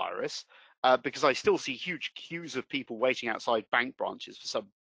coronavirus, because I still see huge queues of people waiting outside bank branches for some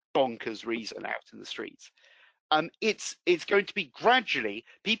bonkers reason out in the streets. It's going to be gradually,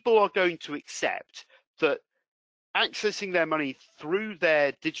 people are going to accept that accessing their money through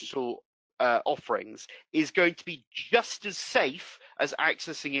their digital offerings is going to be just as safe as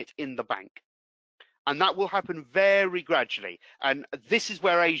accessing it in the bank. And that will happen very gradually. And this is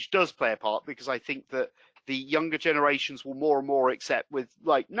where age does play a part, because I think that the younger generations will more and more accept with,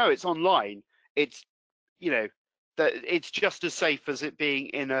 like, no, it's online. It's, that it's just as safe as it being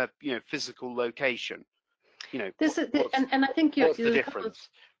in a, physical location. And I think what's the difference?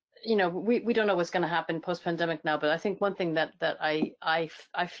 We don't know what's going to happen post-pandemic now, but I think one thing that I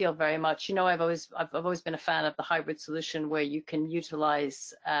feel very much, I've always been a fan of the hybrid solution where you can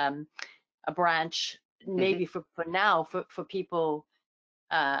utilize a branch, maybe for now, for people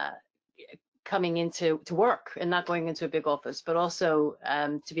coming into work and not going into a big office, but also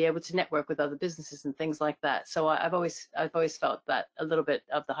to be able to network with other businesses and things like that. So I've always felt that a little bit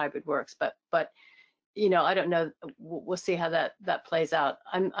of the hybrid works, but I don't know. We'll see how that plays out.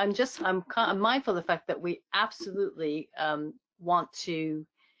 I'm mindful of the fact that we absolutely want to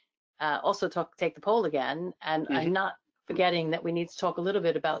also take the poll again, and I'm not forgetting that we need to talk a little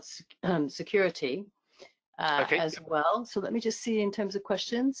bit about security as well. So let me just see in terms of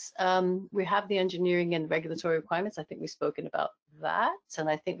questions. We have the engineering and regulatory requirements. I think we've spoken about that, and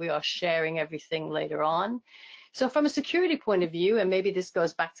I think we are sharing everything later on. So from a security point of view, and maybe this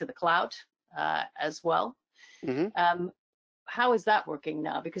goes back to the cloud as well, how is that working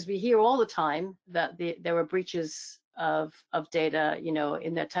now? Because we hear all the time that there were breaches of data,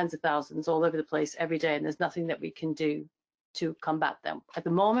 in their tens of thousands all over the place every day, and there's nothing that we can do to combat them. At the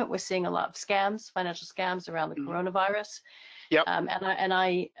moment, we're seeing a lot of scams, financial scams around the coronavirus. And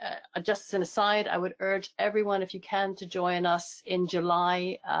I just as an aside, I would urge everyone, if you can, to join us in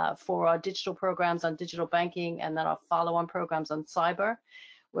July for our digital programs on digital banking, and then our follow-on programs on cyber,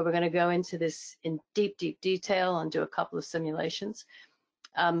 where we're going to go into this in deep detail and do a couple of simulations.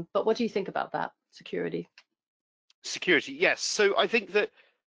 But what do you think about that, security? Security, yes. So I think that,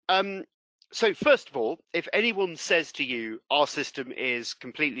 so first of all, if anyone says to you, our system is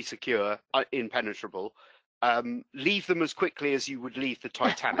completely secure, impenetrable, leave them as quickly as you would leave the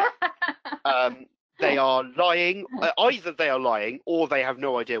Titanic. They are lying. Either they are lying or they have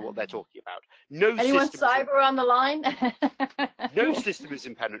no idea what they're talking about. Anyone cyber on the line? No system is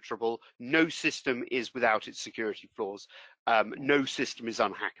impenetrable. No system is without its security flaws. No system is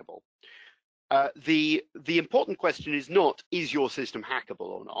unhackable. The important question is not, is your system hackable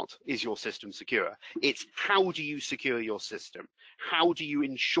or not? Is your system secure? It's how do you secure your system? How do you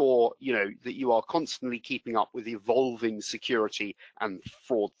ensure, that you are constantly keeping up with evolving security and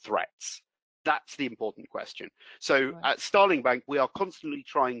fraud threats? That's the important question. So Right. at Starling Bank, we are constantly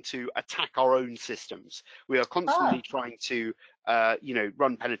trying to attack our own systems. We are constantly Ah, trying to,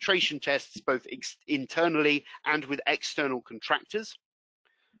 run penetration tests both internally and with external contractors.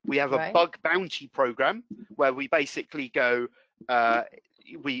 We have a right, bug bounty program where we basically go, uh,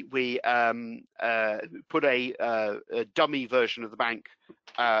 we put a dummy version of the bank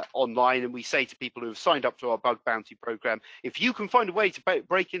online, and we say to people who have signed up to our bug bounty program, if you can find a way to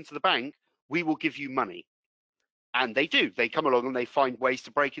break into the bank, we will give you money. And they do. They come along and they find ways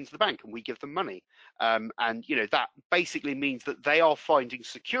to break into the bank, and we give them money. And that basically means that they are finding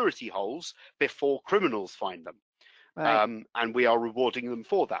security holes before criminals find them. right, And we are rewarding them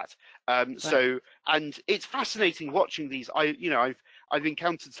for that. right, And it's fascinating watching these. I've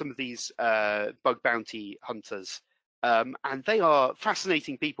encountered some of these bug bounty hunters, and they are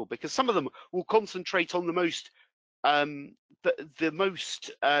fascinating people because some of them will concentrate on the most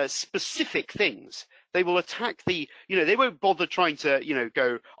specific things. They will attack they won't bother trying to,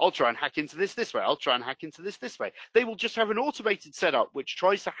 go, I'll try and hack into this way. I'll try and hack into this way. They will just have an automated setup which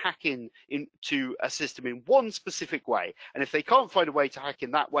tries to hack into a system in one specific way. And if they can't find a way to hack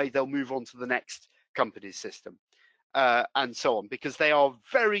in that way, they'll move on to the next company's system. And so on, because they are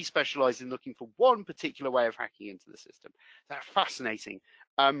very specialized in looking for one particular way of hacking into the system. They're fascinating.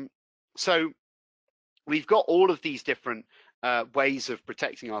 So we've got all of these different ways of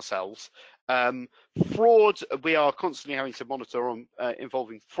protecting ourselves. Fraud, we are constantly having to monitor on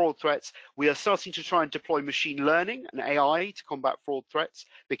involving fraud threats. We are starting to try and deploy machine learning and AI to combat fraud threats,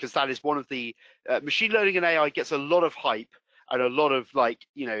 because that is one of the machine learning and AI gets a lot of hype and a lot of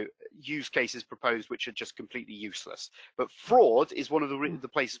use cases proposed which are just completely useless. But fraud is one of the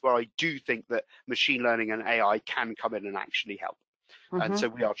places where I do think that machine learning and AI can come in and actually help. And mm-hmm. so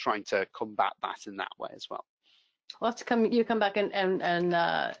we are trying to combat that in that way as well. We'll have to come back and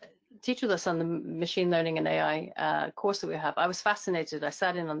teach with us on the machine learning and AI course that we have. I was fascinated. I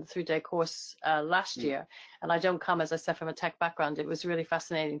sat in on the 3-day course last year, and I don't come, as I said, from a tech background. It was really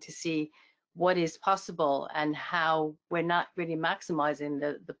fascinating to see what is possible and how we're not really maximizing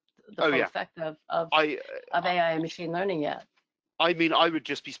the full effect of AI and machine learning yet. I mean, I would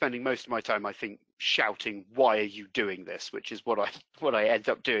just be spending most of my time, I think, shouting, "Why are you doing this?" Which is what I end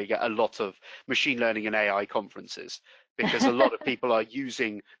up doing at a lot of machine learning and AI conferences, because a lot of people are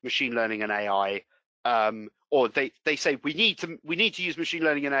using machine learning and AI, or they say we need to use machine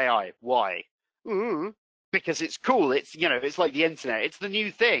learning and AI. Why? Because it's cool. It's like the internet. It's the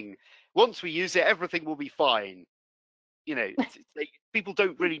new thing. Once we use it, everything will be fine. People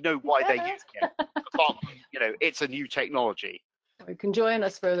don't really know why they're using it, apart from it's a new technology. You can join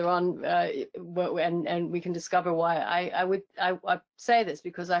us further on, and we can discover why. I say this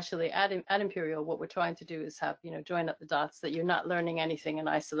because actually at Imperial, what we're trying to do is have join up the dots, that you're not learning anything in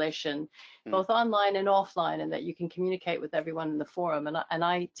isolation, both online and offline, and that you can communicate with everyone in the forum. And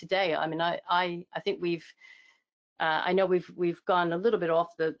I today, I mean, I think I know we've gone a little bit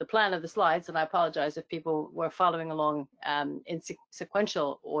off the plan of the slides, and I apologize if people were following along in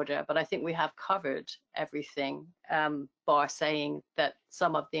sequential order, but I think we have covered everything, bar saying that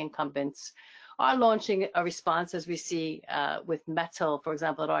some of the incumbents are launching a response, as we see with Metal, for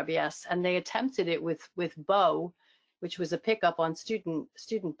example, at RBS, and they attempted it with Bow, which was a pickup on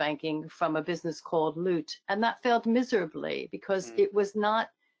student banking from a business called Loot, and that failed miserably because it was not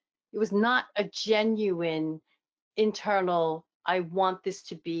a genuine internal, I want this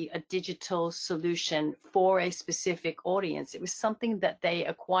to be a digital solution for a specific audience. It was something that they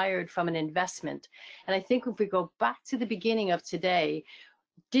acquired from an investment. And I think if we go back to the beginning of today,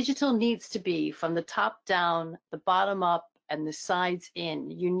 digital needs to be from the top down, the bottom up, and the sides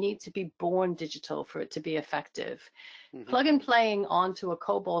in. You need to be born digital for it to be effective. Plug and playing onto a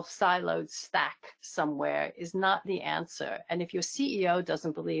COBOL siloed stack somewhere is not the answer. And if your CEO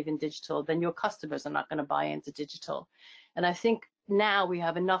doesn't believe in digital, then your customers are not going to buy into digital. And I think now we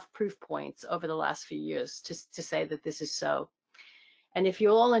have enough proof points over the last few years to say that this is so. And if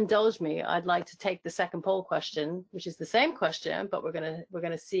you'll all indulge me, I'd like to take the second poll question, which is the same question, but we're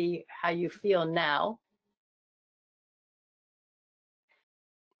gonna see how you feel now.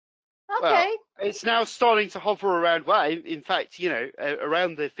 Okay. Well, it's now starting to hover around, well, in fact,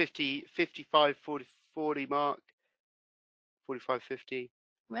 around the 50, 55, 40 mark, 45, 50.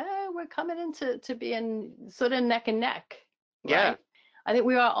 Well, we're coming into being sort of neck and neck, Yeah. right? I think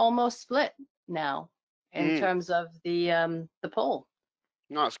we are almost split now in terms of the poll,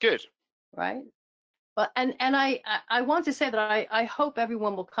 No, that's good. right? Well, and I want to say that I hope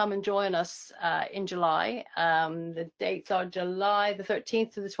everyone will come and join us in July. The dates are July the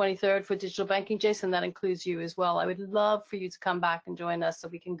 13th to the 23rd for digital banking. Jason, that includes you as well. I would love for you to come back and join us so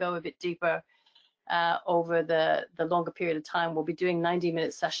we can go a bit deeper over the longer period of time. We'll be doing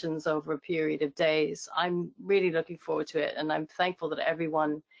 90-minute sessions over a period of days. I'm really looking forward to it, and I'm thankful that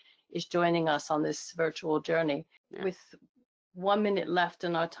everyone is joining us on this virtual journey. Yeah. With 1 minute left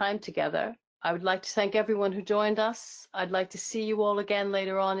in our time together, I would like to thank everyone who joined us. I'd like to see you all again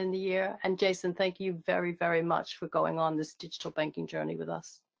later on in the year. And Jason, thank you very, very much for going on this digital banking journey with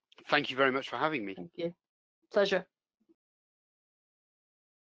us. Thank you very much for having me. Thank you. Pleasure.